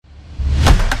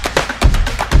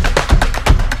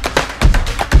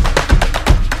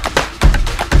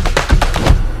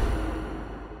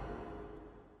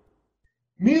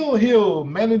Neil Hill,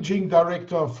 Managing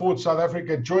Director of Ford South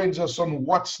Africa, joins us on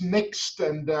What's Next.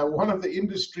 And one of the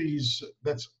industries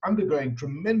that's undergoing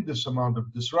tremendous amount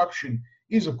of disruption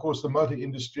is, of course, the motor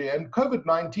industry, and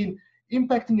COVID-19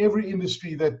 impacting every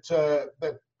industry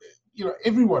that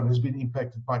everyone has been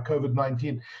impacted by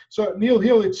COVID-19. So, Neil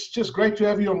Hill, it's just great to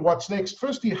have you on What's Next.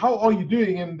 Firstly, how are you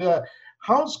doing, and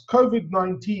how's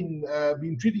COVID-19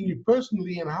 been treating you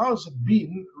personally, and how's it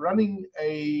been running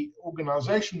a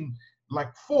organization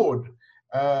like Ford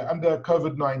under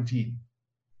COVID-19?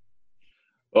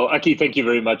 Well, Aki, thank you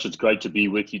very much. It's great to be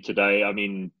with you today. I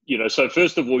mean, so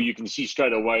first of all, you can see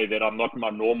straight away that I'm not in my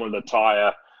normal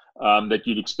attire that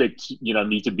you'd expect,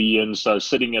 me to be in. So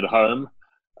sitting at home,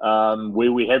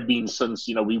 where we have been since,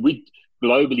 we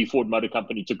globally, Ford Motor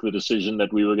Company took the decision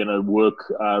that we were going to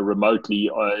work remotely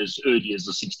as early as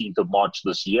the 16th of March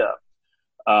this year.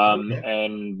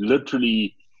 And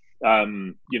literally,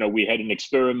 we had an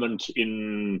experiment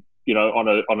on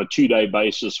a 2-day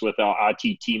basis with our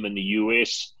IT team in the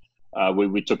US, where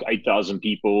we took 8,000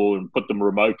 people and put them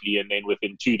remotely. And then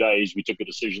within 2 days, we took a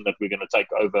decision that we're going to take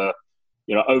over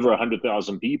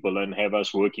 100,000 people and have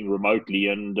us working remotely.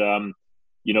 And,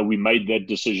 we made that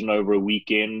decision over a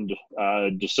weekend.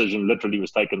 Decision literally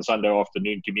was taken Sunday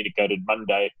afternoon, communicated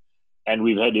Monday. And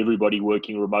we've had everybody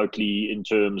working remotely in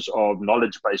terms of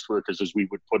knowledge-based workers, as we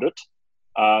would put it,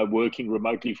 working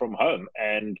remotely from home.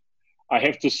 And I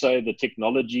have to say the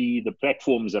technology, the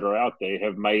platforms that are out there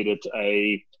have made it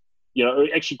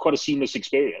actually quite a seamless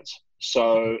experience.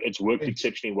 So it's worked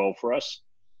exceptionally well for us.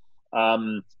 I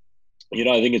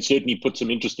think it certainly put some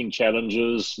interesting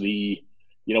challenges.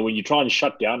 When you try and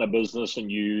shut down a business and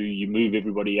you move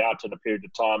everybody out in a period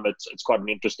of time, it's quite an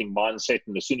interesting mindset.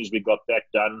 And as soon as we got that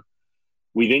done,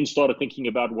 we then started thinking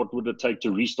about what would it take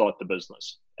to restart the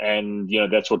business. And,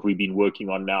 that's what we've been working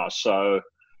on now. So,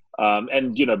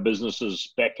 business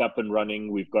is back up and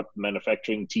running. We've got the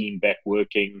manufacturing team back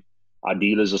working. Our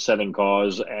dealers are selling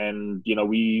cars. And,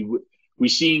 we're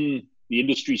seeing the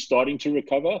industry starting to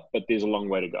recover, but there's a long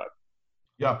way to go.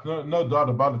 Yeah, no doubt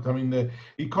about it. I mean, the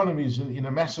economy is in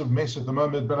a massive mess at the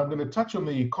moment, but I'm going to touch on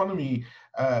the economy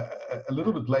a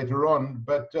little bit later on.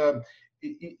 But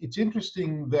it's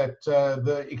interesting that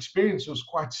the experience was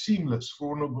quite seamless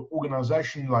for an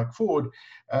organization like Ford,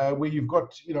 where you've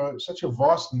got such a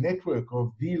vast network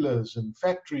of dealers and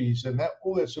factories and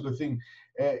all that sort of thing.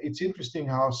 It's interesting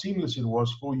how seamless it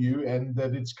was for you, and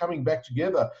that it's coming back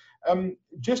together.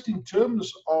 Just in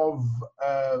terms of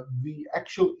the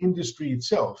actual industry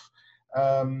itself,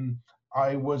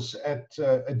 I was at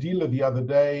a dealer the other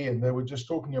day, and they were just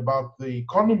talking about the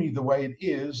economy the way it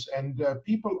is, and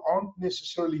people aren't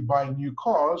necessarily buying new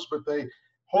cars, but they're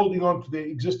holding on to their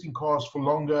existing cars for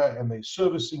longer, and they're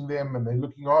servicing them, and they're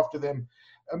looking after them.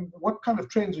 What kind of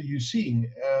trends are you seeing,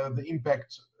 the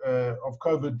impact of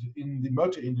COVID in the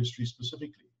motor industry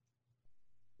specifically?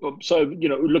 Well, so,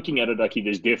 looking at it, Aki,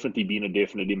 there's definitely been a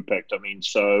definite impact. I mean,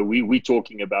 so we're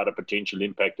talking about a potential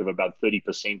impact of about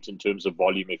 30% in terms of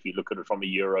volume if you look at it from a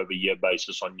year-over-year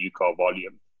basis on new car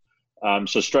volume.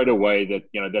 So straight away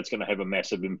that's going to have a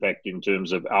massive impact in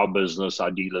terms of our business, our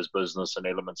dealers' business, and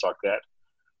elements like that.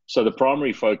 So the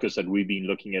primary focus that we've been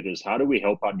looking at is how do we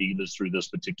help our dealers through this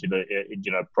particular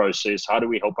process? How do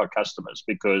we help our customers?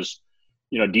 Because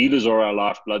dealers are our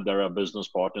lifeblood, they're our business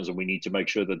partners, and we need to make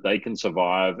sure that they can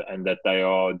survive and that they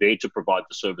are there to provide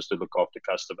the service to look after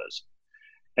customers.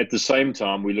 At the same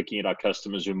time, we're looking at our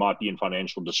customers who might be in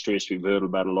financial distress. We've heard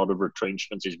about a lot of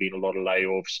retrenchments. There's been a lot of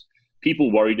layoffs.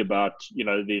 People worried about,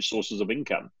 their sources of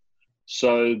income.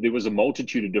 So there was a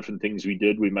multitude of different things we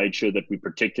did. We made sure that we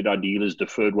protected our dealers,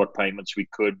 deferred what payments we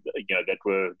could,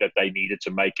 that they needed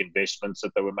to make investments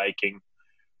that they were making.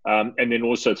 And then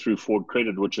also through Ford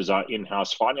Credit, which is our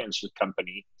in-house finance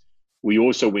company, we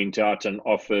also went out and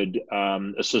offered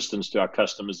assistance to our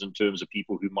customers in terms of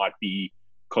people who might be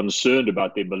concerned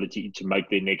about their ability to make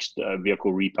their next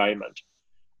vehicle repayment.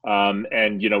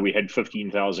 And we had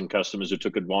 15,000 customers who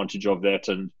took advantage of that,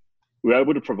 and we were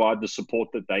able to provide the support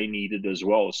that they needed as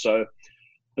well. So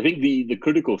I think the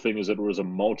critical thing is that it was a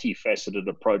multifaceted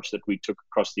approach that we took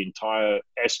across the entire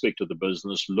aspect of the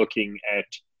business, looking at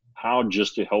how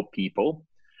just to help people.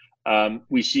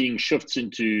 We're seeing shifts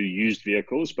into used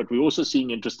vehicles, but we're also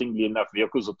seeing, interestingly enough,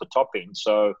 vehicles at the top end.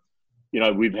 So,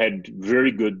 we've had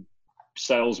very good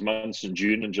sales months in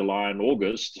June and July and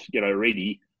August,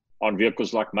 already on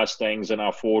vehicles like Mustangs and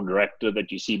our Ford Raptor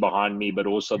that you see behind me, but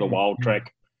also the Wildtrak.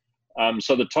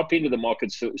 So the top end of the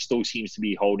market still seems to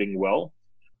be holding well.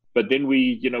 But then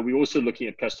we're also looking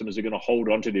at customers who are going to hold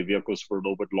onto their vehicles for a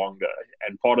little bit longer.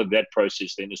 And part of that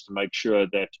process then is to make sure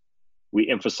that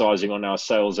We're emphasizing on our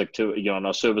sales activity, on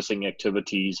our servicing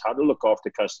activities, how to look after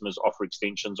customers, offer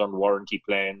extensions on warranty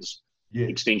plans, Yes.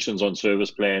 extensions on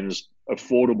service plans,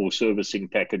 affordable servicing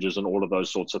packages, and all of those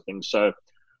sorts of things. So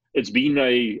it's been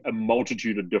a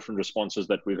multitude of different responses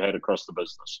that we've had across the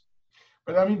business.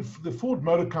 But I mean, the Ford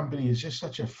Motor Company is just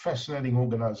such a fascinating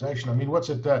organization. I mean, what's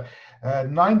it?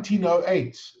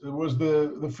 1908 was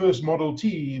the first Model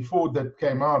T Ford that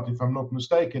came out, if I'm not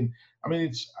mistaken. I mean,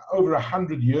 it's over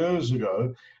 100 years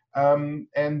ago,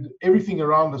 and everything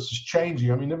around us is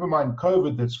changing. I mean, never mind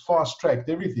COVID, that's fast-tracked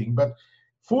everything. But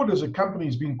Ford as a company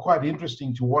has been quite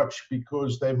interesting to watch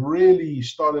because they've really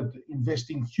started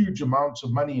investing huge amounts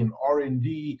of money in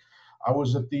R&D. I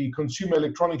was at the Consumer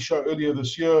Electronics Show earlier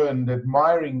this year and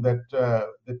admiring that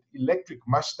electric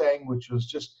Mustang, which was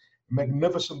just a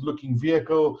magnificent looking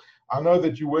vehicle. I know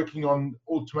that you're working on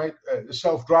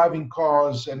self-driving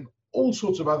cars and all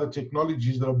sorts of other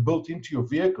technologies that are built into your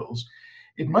vehicles.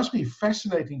 It must be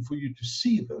fascinating for you to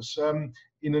see this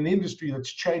in an industry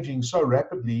that's changing so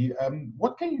rapidly.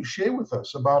 What can you share with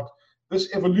us about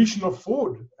this evolution of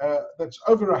Ford that's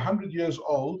over 100 years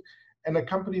old, and a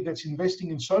company that's investing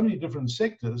in so many different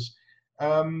sectors?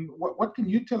 What can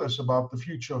you tell us about the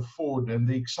future of Ford and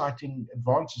the exciting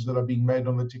advances that are being made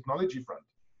on the technology front?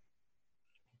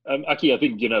 Aki, I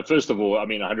think, first of all, I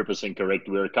mean, 100% correct.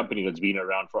 We're a company that's been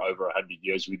around for over 100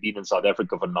 years. We've been in South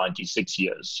Africa for 96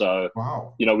 years. So,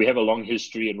 wow. We have a long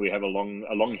history and we have a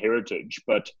long heritage.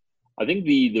 But I think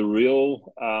the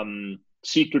real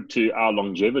secret to our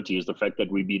longevity is the fact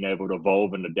that we've been able to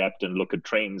evolve and adapt and look at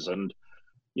trends. And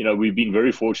we've been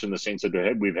very fortunate in the sense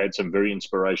that we've had some very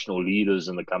inspirational leaders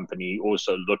in the company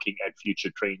also looking at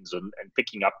future trends and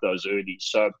picking up those early.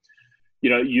 So,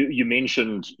 you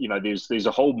mentioned, there's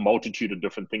a whole multitude of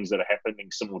different things that are happening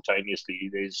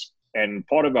simultaneously. And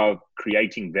part of our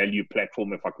creating value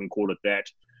platform, if I can call it that,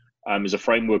 is a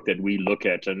framework that we look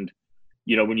at. And,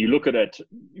 when you look at it,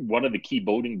 one of the key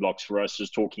building blocks for us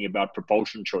is talking about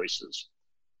propulsion choices.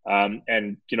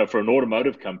 And, for an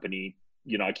automotive company,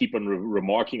 I keep on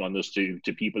remarking on this to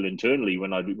people internally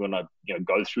when I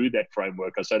go through that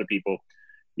framework. I say to people,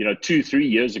 2-3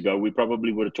 years ago, we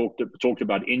probably would have talked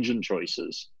about engine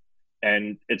choices,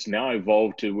 and it's now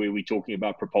evolved to where we're talking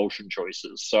about propulsion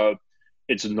choices. So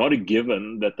it's not a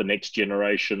given that the next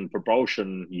generation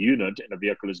propulsion unit in a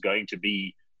vehicle is going to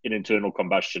be an internal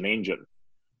combustion engine.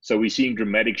 So we're seeing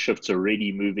dramatic shifts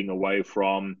already moving away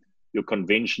from your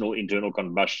conventional internal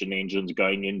combustion engines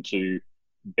going into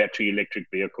battery electric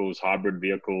vehicles, hybrid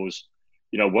vehicles.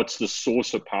 What's the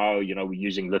source of power? We're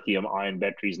using lithium ion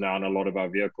batteries now in a lot of our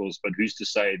vehicles, but who's to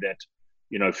say that,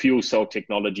 fuel cell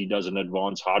technology doesn't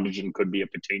advance? Hydrogen could be a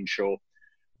potential.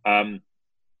 And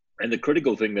the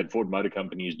critical thing that Ford Motor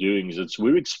Company is doing is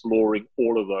we're exploring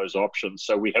all of those options.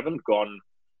 So we haven't gone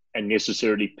and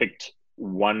necessarily picked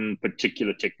one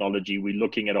particular technology. We're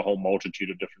looking at a whole multitude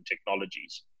of different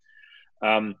technologies.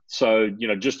 So,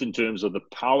 just in terms of the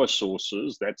power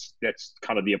sources, that's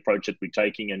kind of the approach that we're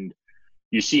taking. And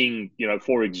you're seeing,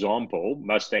 for example,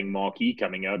 Mustang Mach-E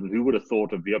coming out, and who would have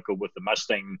thought a vehicle with the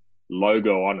Mustang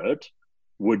logo on it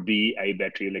would be a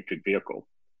battery electric vehicle?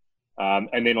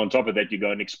 And then on top of that, you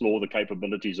go and explore the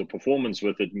capabilities of performance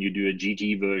with it, and you do a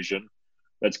GT version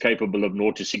that's capable of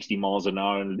 0 to 60 miles an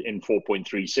hour in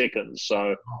 4.3 seconds.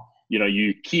 So,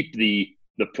 you keep the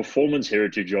performance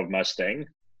heritage of Mustang,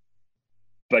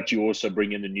 but you also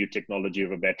bring in the new technology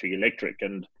of a battery electric.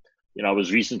 And I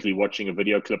was recently watching a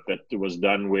video clip that was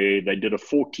done where they did a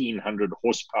 1,400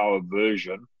 horsepower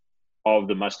version of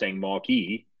the Mustang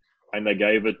Mach-E, and they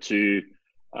gave it to,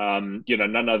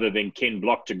 none other than Ken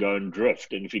Block to go and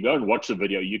drift. And if you go and watch the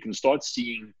video, you can start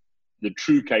seeing the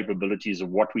true capabilities of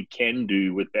what we can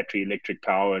do with battery electric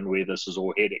power and where this is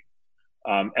all heading.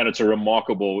 And it's a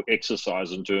remarkable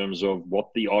exercise in terms of what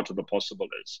the art of the possible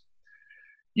is.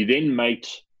 You then mate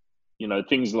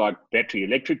things like battery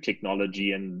electric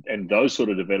technology and those sort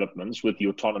of developments with the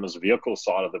autonomous vehicle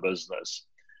side of the business.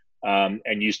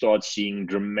 And you start seeing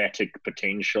dramatic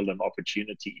potential and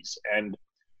opportunities. And,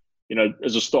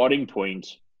 as a starting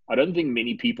point, I don't think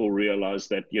many people realize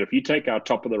that, if you take our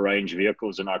top of the range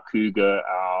vehicles and our Cougar,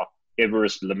 our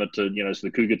Everest Limited, so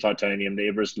the Cougar Titanium, the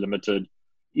Everest Limited,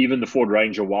 even the Ford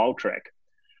Ranger Wildtrak,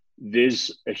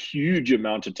 there's a huge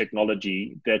amount of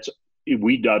technology that's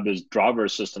we dub as driver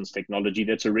assistance technology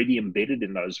that's already embedded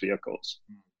in those vehicles,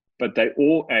 but they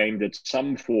all aimed at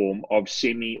some form of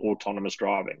semi-autonomous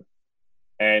driving.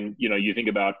 And, you think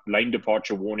about lane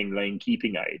departure warning, lane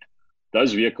keeping aid.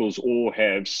 Those vehicles all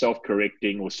have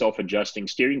self-correcting or self-adjusting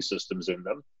steering systems in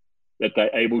them that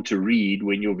they're able to read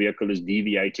when your vehicle is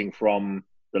deviating from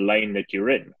the lane that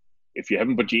you're in. If you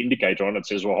haven't put your indicator on, it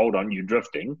says, well, hold on, you're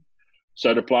drifting.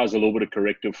 So it applies a little bit of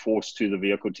corrective force to the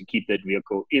vehicle to keep that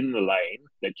vehicle in the lane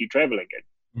that you're traveling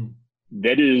in. Mm.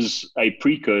 That is a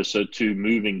precursor to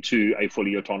moving to a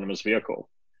fully autonomous vehicle.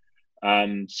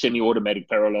 Semi-automatic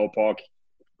parallel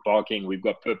parking, we've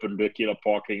got perpendicular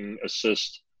parking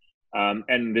assist,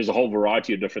 and there's a whole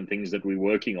variety of different things that we're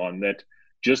working on that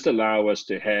just allow us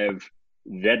to have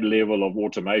that level of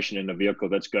automation in the vehicle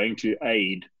that's going to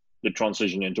aid the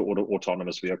transition into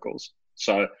autonomous vehicles.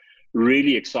 So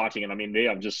really exciting. And I mean, there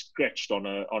I've just scratched on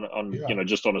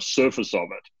just on a surface of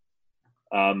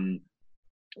it.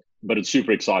 But it's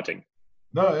super exciting.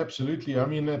 No, absolutely. I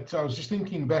mean, I was just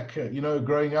thinking back,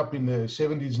 growing up in the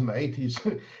 70s and the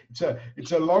 80s,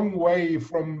 it's a long way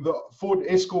from the Ford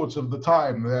Escorts of the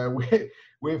time,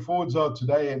 where Fords are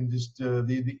today, and just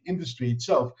the industry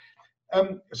itself.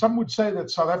 Some would say that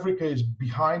South Africa is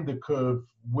behind the curve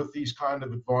with these kind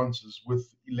of advances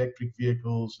with electric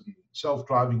vehicles and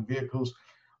self-driving vehicles.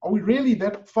 Are we really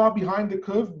that far behind the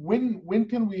curve? When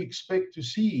can we expect to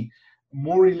see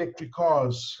more electric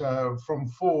cars from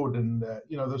Ford and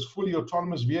those fully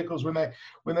autonomous vehicles?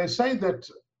 When they say that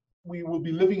we will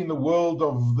be living in the world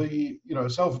of the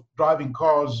self-driving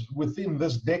cars within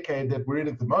this decade that we're in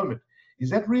at the moment, is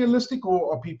that realistic,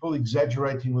 or are people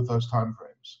exaggerating with those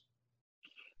timeframes?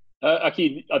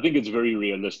 Actually, I think it's very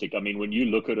realistic. I mean, when you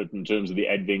look at it in terms of the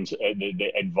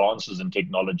advances in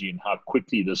technology and how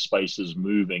quickly this space is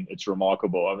moving, it's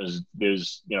remarkable. I mean,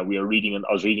 I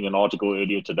was reading an article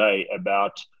earlier today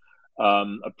about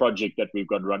a project that we've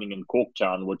got running in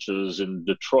Corktown, which is in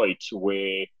Detroit,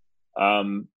 where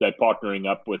they're partnering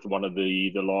up with one of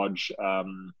the large,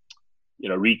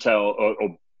 retail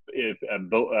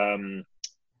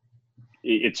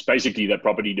it's basically the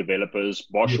property developers,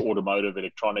 Bosch Automotive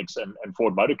Electronics and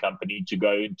Ford Motor Company, to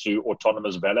go into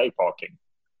autonomous valet parking.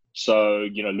 So,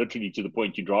 literally to the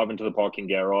point, you drive into the parking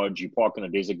garage, you park in a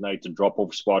designated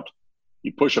drop-off spot,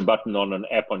 you push a button on an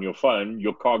app on your phone,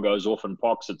 your car goes off and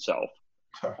parks itself.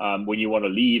 When you want to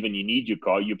leave and you need your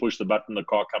car, you push the button, the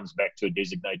car comes back to a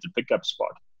designated pickup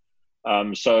spot.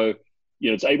 So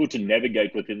it's able to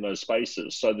navigate within those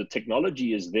spaces. So the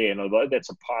technology is there. And although that's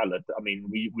a pilot, I mean,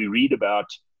 we read about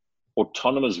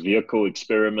autonomous vehicle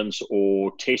experiments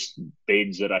or test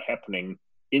beds that are happening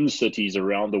in cities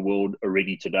around the world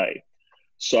already today.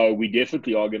 So we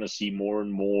definitely are going to see more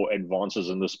and more advances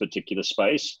in this particular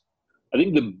space. I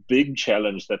think the big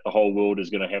challenge that the whole world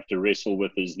is going to have to wrestle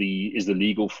with is the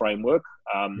legal framework.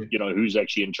 Who's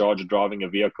actually in charge of driving a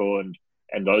vehicle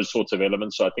and those sorts of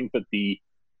elements. So I think that the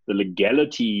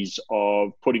legalities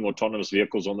of putting autonomous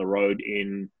vehicles on the road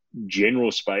in general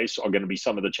space are going to be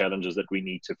some of the challenges that we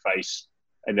need to face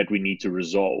and that we need to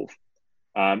resolve.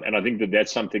 And I think that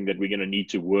that's something that we're going to need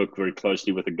to work very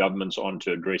closely with the governments on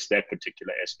to address that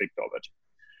particular aspect of it.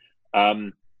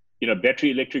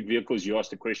 Battery electric vehicles, you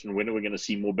asked the question, when are we going to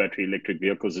see more battery electric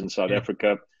vehicles in South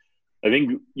Africa? I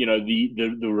think,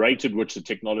 the rate at which the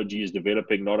technology is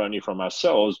developing, not only from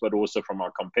ourselves, but also from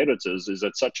our competitors, is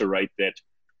at such a rate that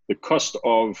the cost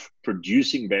of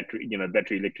producing battery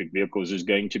electric vehicles is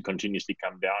going to continuously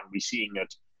come down. We're seeing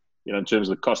it, in terms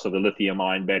of the cost of the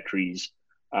lithium-ion batteries.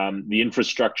 The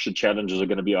infrastructure challenges are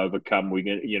going to be overcome.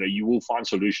 You will find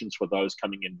solutions for those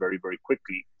coming in very, very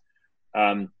quickly.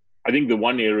 I think the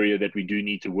one area that we do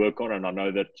need to work on, and I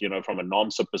know that, from a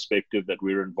NAAMSA perspective that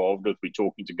we're involved with, we're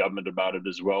talking to government about it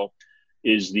as well,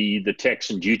 is the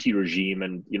tax and duty regime.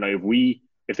 And,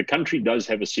 if the country does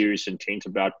have a serious intent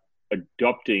about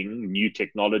adopting new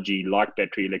technology like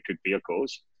battery electric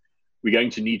vehicles, we're going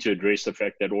to need to address the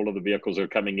fact that all of the vehicles are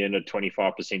coming in at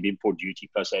 25% import duty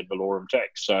plus ad valorem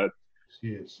tax. So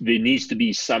there needs to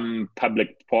be some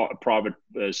public-private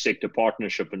sector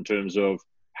partnership in terms of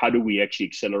how do we actually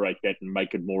accelerate that and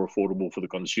make it more affordable for the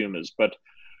consumers. But,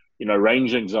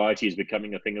 range anxiety is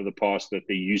becoming a thing of the past that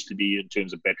there used to be in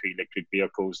terms of battery electric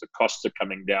vehicles. The costs are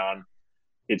coming down.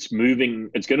 It's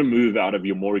going to move out of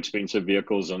your more expensive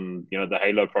vehicles and, the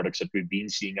halo products that we've been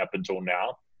seeing up until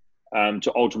now,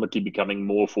 to ultimately becoming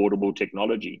more affordable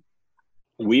technology.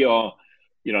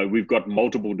 We've got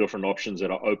multiple different options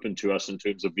that are open to us in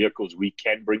terms of vehicles we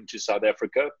can bring to South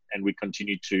Africa, and we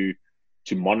continue to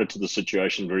monitor the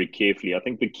situation very carefully. I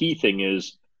think the key thing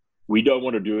is we don't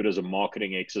want to do it as a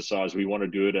marketing exercise. We want to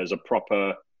do it as a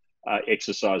proper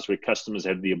exercise where customers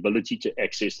have the ability to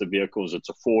access the vehicles. It's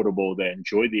affordable, they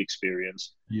enjoy the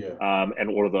experience, and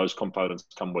all of those components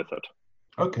come with it.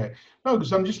 Okay. No,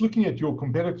 because I'm just looking at your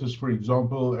competitors, for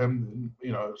example, and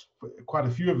quite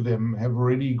a few of them have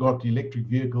already got electric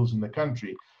vehicles in the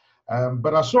country.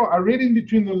 But I read in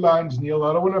between the lines, Neil,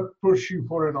 I don't want to push you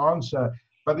for an answer.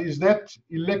 But is that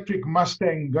electric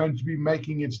Mustang going to be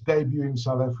making its debut in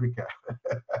South Africa?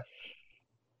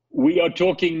 We are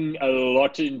talking a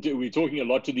lot to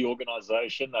the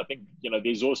organization. I think,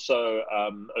 there's also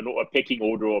a pecking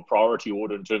order or priority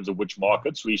order in terms of which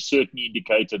markets. We certainly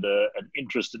indicated an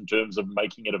interest in terms of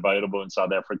making it available in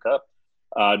South Africa.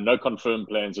 No confirmed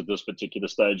plans at this particular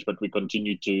stage, but we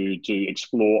continue to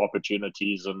explore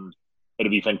opportunities, and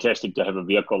it'll be fantastic to have a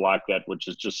vehicle like that, which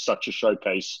is just such a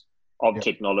showcase of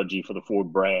technology for the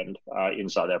Ford brand in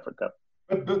South Africa.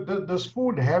 But does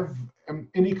Ford have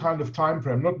any kind of time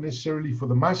frame, not necessarily for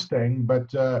the Mustang,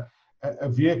 but a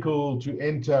vehicle to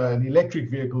enter, an electric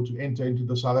vehicle to enter into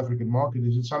the South African market?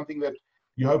 Is it something that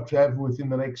you hope to have within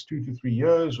the next 2 to 3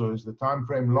 years, or is the time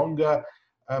frame longer?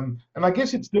 And I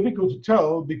guess it's difficult to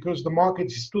tell because the market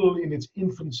is still in its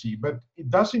infancy, but it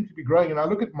does seem to be growing. And I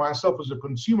look at myself as a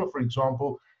consumer, for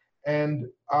example, and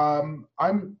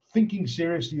I'm thinking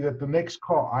seriously that the next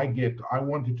car I get, I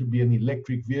want it to be an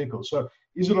electric vehicle. So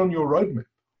is it on your roadmap?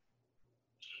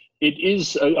 It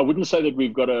is. I wouldn't say that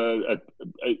we've got an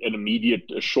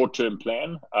immediate short-term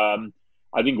plan.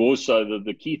 I think also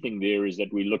the key thing there is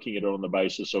that we're looking at it on the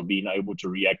basis of being able to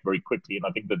react very quickly. And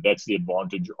I think that that's the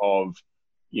advantage of,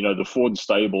 the Ford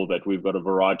stable, that we've got a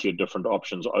variety of different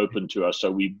options open to us.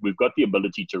 So we've got the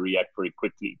ability to react very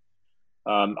quickly.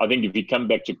 I think if you come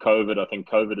back to COVID, I think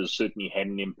COVID has certainly had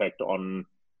an impact on,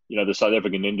 the South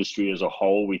African industry as a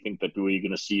whole. We think that we're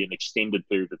going to see an extended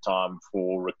period of time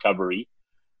for recovery.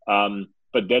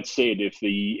 But that said, if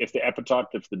the appetite,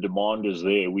 if the demand is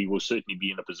there, we will certainly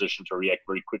be in a position to react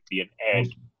very quickly and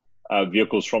add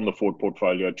vehicles from the Ford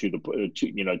portfolio to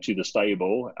the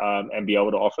stable and be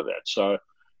able to offer that. So,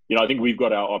 I think we've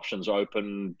got our options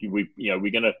open.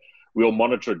 We'll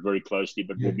monitor it very closely,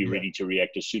 but we'll be ready to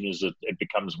react as soon as it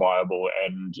becomes viable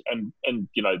and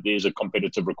there's a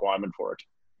competitive requirement for it.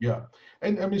 Yeah.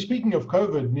 And I mean, speaking of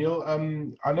COVID, Neil,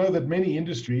 I know that many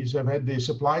industries have had their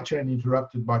supply chain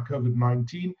interrupted by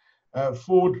COVID-19.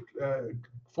 Ford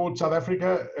South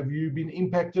Africa, have you been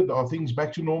impacted? Are things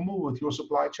back to normal with your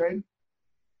supply chain?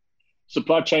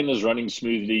 Supply chain is running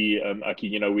smoothly,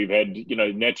 Aki. We've had,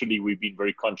 naturally, we've been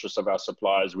very conscious of our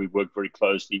suppliers. We've worked very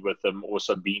closely with them.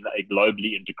 Also, being a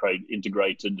globally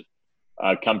integrated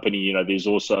company, there's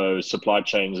also supply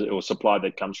chains or supply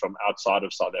that comes from outside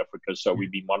of South Africa. So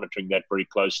we've been monitoring that very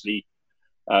closely.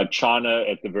 China,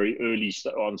 at the very early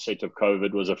onset of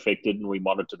COVID, was affected, and we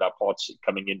monitored our parts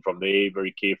coming in from there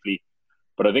very carefully.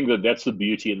 But I think that that's the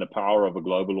beauty and the power of a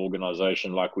global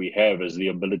organization like we have, is the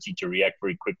ability to react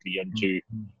very quickly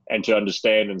and to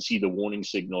understand and see the warning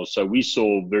signals. So we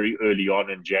saw very early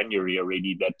on in January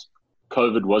already that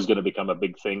COVID was going to become a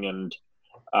big thing, and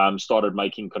started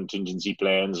making contingency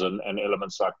plans and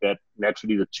elements like that.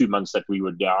 Naturally, the 2 months that we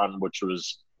were down, which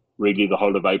was really the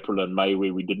whole of April and May,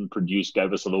 where we didn't produce,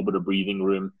 gave us a little bit of breathing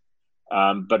room.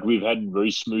 But we've had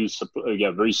very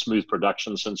smooth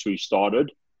production since we started.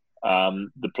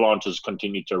 The plant has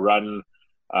continued to run.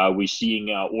 We're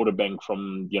seeing our order bank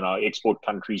from export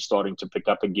countries starting to pick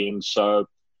up again. So,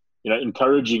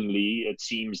 encouragingly, it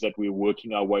seems that we're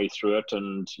working our way through it,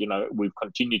 and we've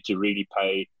continued to really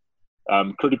pay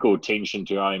critical attention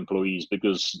to our employees,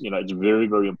 because it's very,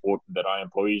 very important that our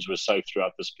employees were safe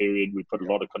throughout this period. We put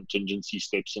a lot of contingency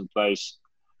steps in place,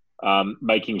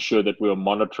 making sure that we were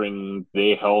monitoring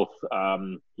their health,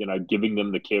 giving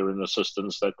them the care and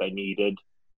assistance that they needed.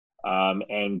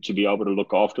 And to be able to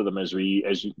look after them as we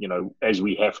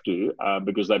have to,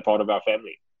 because they're part of our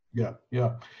family. Yeah.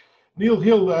 Neil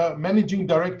Hill, Managing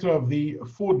Director of the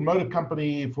Ford Motor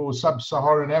Company for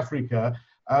Sub-Saharan Africa.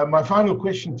 My final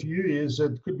question to you is,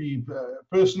 it could be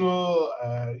personal,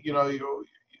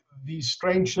 these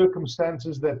strange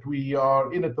circumstances that we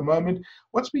are in at the moment.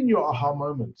 What's been your aha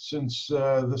moment since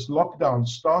this lockdown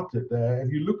started?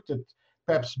 Have you looked at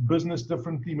perhaps business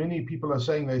differently? Many people are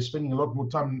saying they're spending a lot more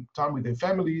time with their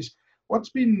families. What's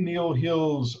been Neil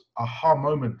Hill's aha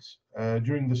moment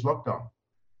during this lockdown?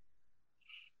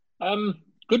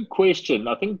 Good question.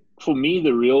 I think for me,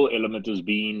 the real element has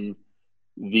been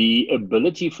the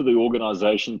ability for the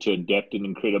organization to adapt in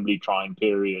incredibly trying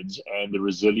periods, and the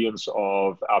resilience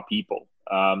of our people.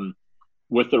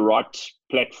 With the right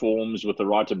platforms, with the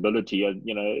right ability,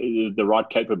 the right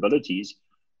capabilities,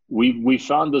 we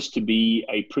found this to be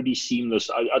a pretty seamless,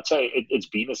 I'd say it's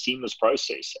been a seamless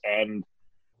process. And,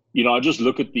 I just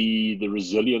look at the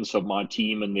resilience of my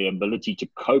team and their ability to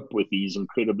cope with these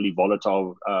incredibly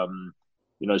volatile,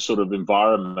 sort of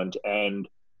environment, and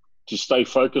to stay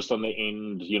focused on the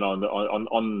end,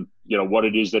 on what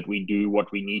it is that we do,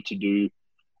 what we need to do,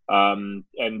 and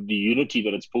the unity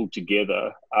that it's pulled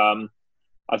together.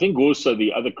 I think also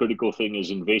the other critical thing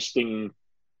is investing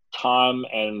time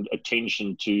and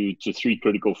attention to three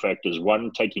critical factors.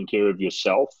 One, taking care of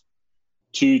yourself.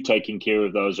 Two, taking care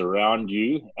of those around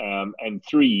you. And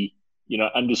three,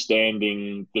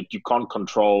 understanding that you can't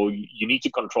control, you need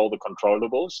to control the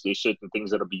controllables. There's certain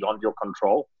things that are beyond your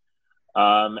control.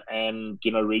 And,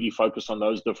 really focus on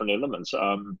those different elements.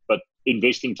 But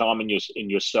investing time in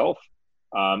yourself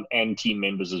and team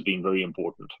members has been very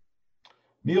important.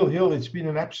 Neil Hill, it's been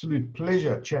an absolute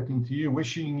pleasure chatting to you,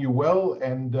 wishing you well,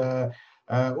 and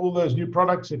all those new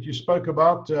products that you spoke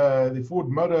about, the Ford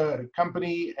Motor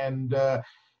Company, and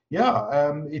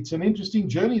it's an interesting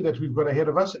journey that we've got ahead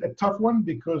of us. A tough one,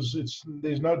 because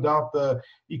there's no doubt the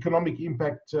economic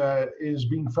impact is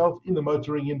being felt in the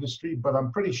motoring industry, but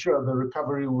I'm pretty sure the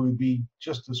recovery will be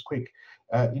just as quick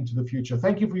into the future.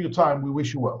 Thank you for your time. We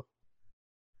wish you well.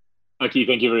 Okay,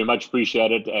 thank you very much.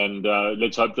 Appreciate it. And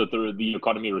let's hope that the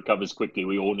economy recovers quickly.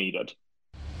 We all need it.